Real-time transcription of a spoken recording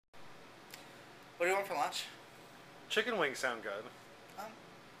What do you want for lunch? Chicken wings sound good. Um,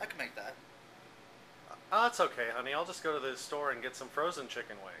 I can make that. Oh, it's okay, honey. I'll just go to the store and get some frozen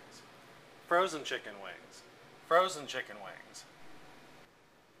chicken wings. Frozen chicken wings. Frozen chicken wings.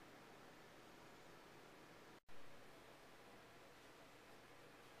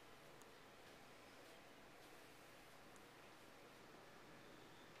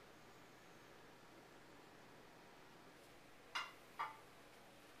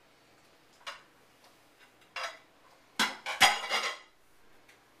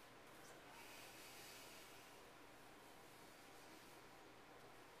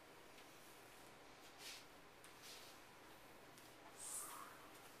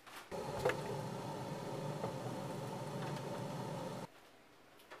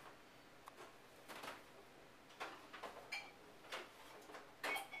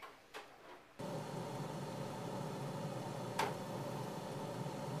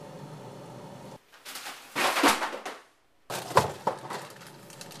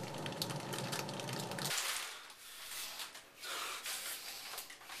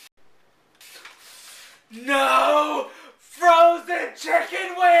 No frozen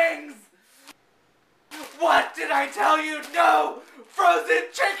chicken wings! What did I tell you? No frozen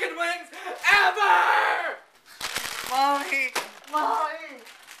chicken wings ever! Mommy! Mommy!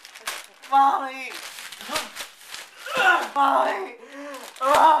 Mommy! Mommy!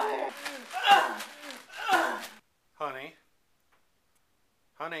 Mommy! Honey?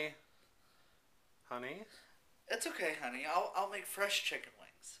 Honey? Honey? It's okay, honey. I'll make fresh chicken wings.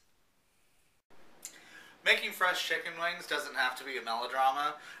 Making fresh chicken wings doesn't have to be a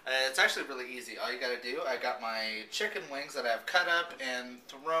melodrama. It's actually really easy. All you gotta do, I got my chicken wings that I've cut up and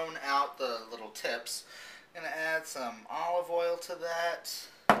thrown out the little tips. Gonna add some olive oil to that.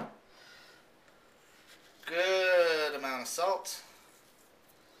 Good amount of salt.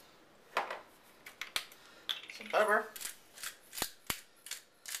 Some pepper.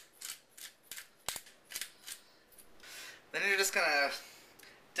 Then you're just gonna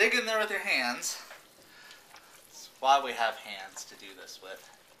dig in there with your hands. That's why we have hands to do this with.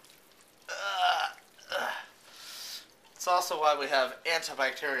 It's also why we have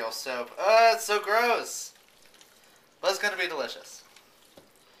antibacterial soap. It's so gross. But it's gonna be delicious.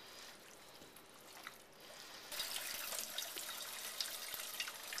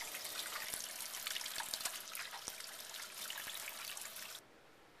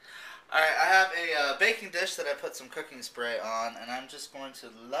 Alright, I have a baking dish that I put some cooking spray on, and I'm just going to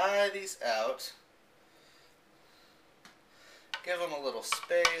lie these out. Give them a little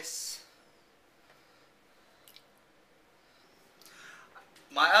space.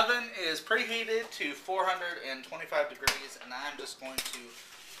 My oven is preheated to 425 degrees, and I'm just going to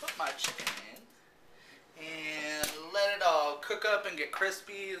put my chicken in and let it all cook up and get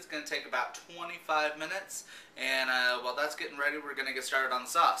crispy. It's going to take about 25 minutes, and while that's getting ready, we're going to get started on the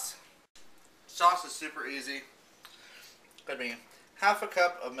sauce. Sauce is super easy. Going to be half a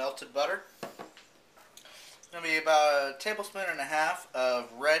cup of melted butter. It's going to be about a tablespoon and a half of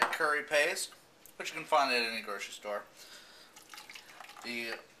red curry paste, which you can find at any grocery store. The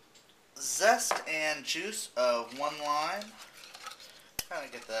zest and juice of 1 lime. Kind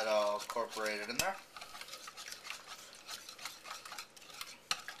of get that all incorporated in there.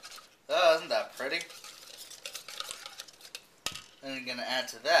 Oh, isn't that pretty? Then you're going to add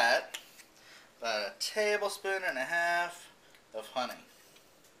to that about a tablespoon and a half of honey.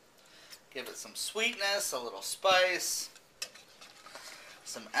 Give it some sweetness, a little spice,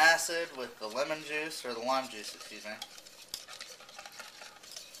 some acid with the lemon juice, or the lime juice, excuse me.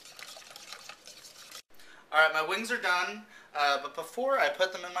 Alright, my wings are done, but before I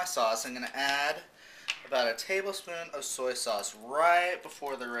put them in my sauce, I'm going to add about a tablespoon of soy sauce right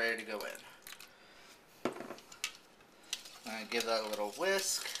before they're ready to go in. I'm going to give that a little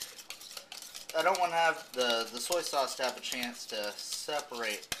whisk. I don't want to have the soy sauce to have a chance to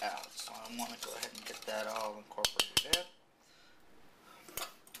separate out, so I want to go ahead and get that all incorporated in.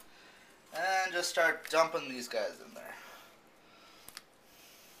 And just start dumping these guys in there.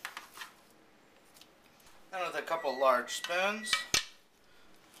 Then with a couple large spoons,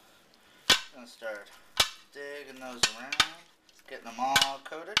 I'm going to start digging those around, getting them all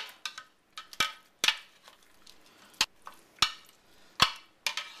coated.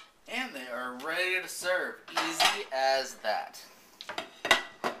 And they are ready to serve. Easy as that.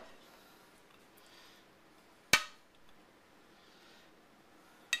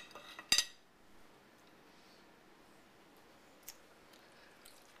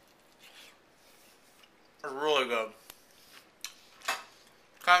 They're really good.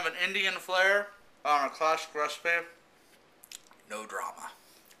 Kind of an Indian flair on a classic recipe. No drama.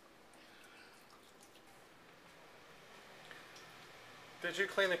 Did you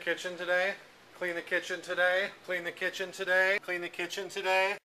clean the kitchen today? Clean the kitchen today? Clean the kitchen today? Clean the kitchen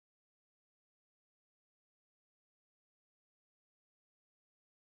today?